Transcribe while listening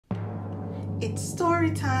It's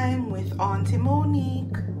story time with Auntie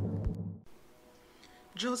Monique.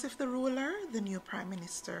 Joseph the ruler, the new prime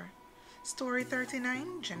minister. Story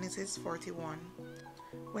 39, Genesis 41.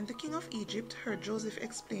 When the king of Egypt heard Joseph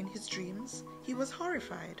explain his dreams, he was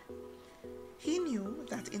horrified. He knew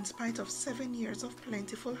that in spite of 7 years of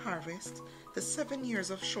plentiful harvest, the 7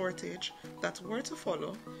 years of shortage that were to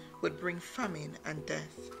follow would bring famine and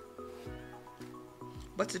death.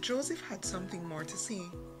 But Joseph had something more to say.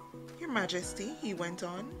 Your Majesty, he went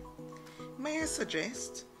on, may I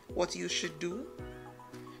suggest what you should do?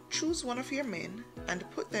 Choose one of your men and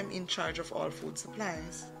put them in charge of all food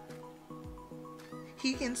supplies.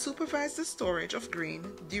 He can supervise the storage of grain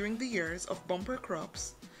during the years of bumper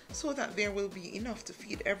crops so that there will be enough to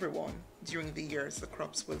feed everyone during the years the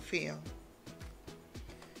crops will fail.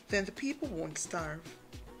 Then the people won't starve.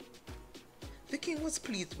 The king was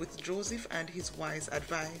pleased with Joseph and his wise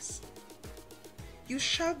advice. You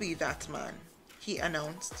shall be that man, he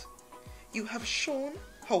announced. You have shown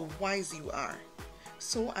how wise you are,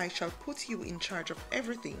 so I shall put you in charge of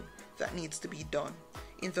everything that needs to be done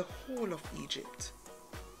in the whole of Egypt.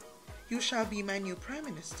 You shall be my new prime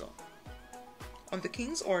minister. On the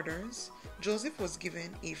king's orders, Joseph was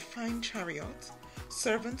given a fine chariot,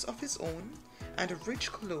 servants of his own, and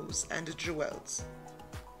rich clothes and jewels.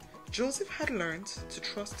 Joseph had learned to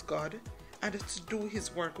trust God and to do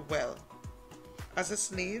his work well, as a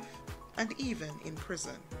slave and even in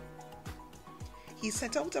prison. He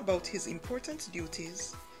set out about his important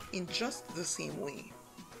duties in just the same way.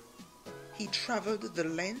 He traveled the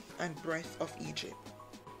length and breadth of Egypt.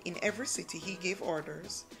 In every city he gave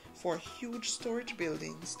orders for huge storage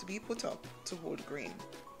buildings to be put up to hold grain.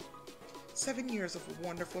 7 years of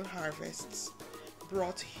wonderful harvests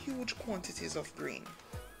brought huge quantities of grain.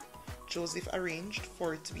 Joseph arranged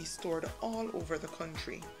for it to be stored all over the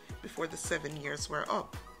country before the 7 years were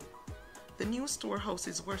up. The new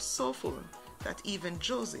storehouses were so full that even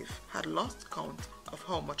Joseph had lost count of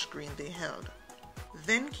how much grain they held.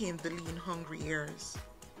 Then came the lean, hungry years,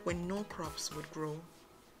 when no crops would grow.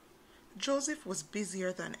 Joseph was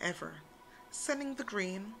busier than ever, selling the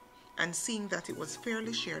grain and seeing that it was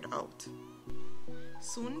fairly shared out.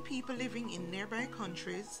 Soon people living in nearby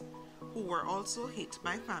countries, who were also hit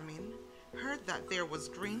by famine, heard that there was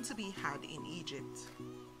grain to be had in Egypt.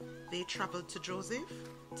 They traveled to Joseph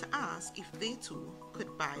to ask if they too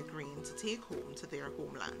could buy grain to take home to their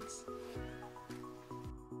homelands.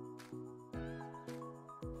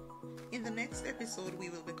 In the next episode, we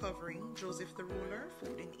will be covering Joseph the ruler,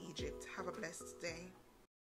 food in Egypt. Have a blessed day.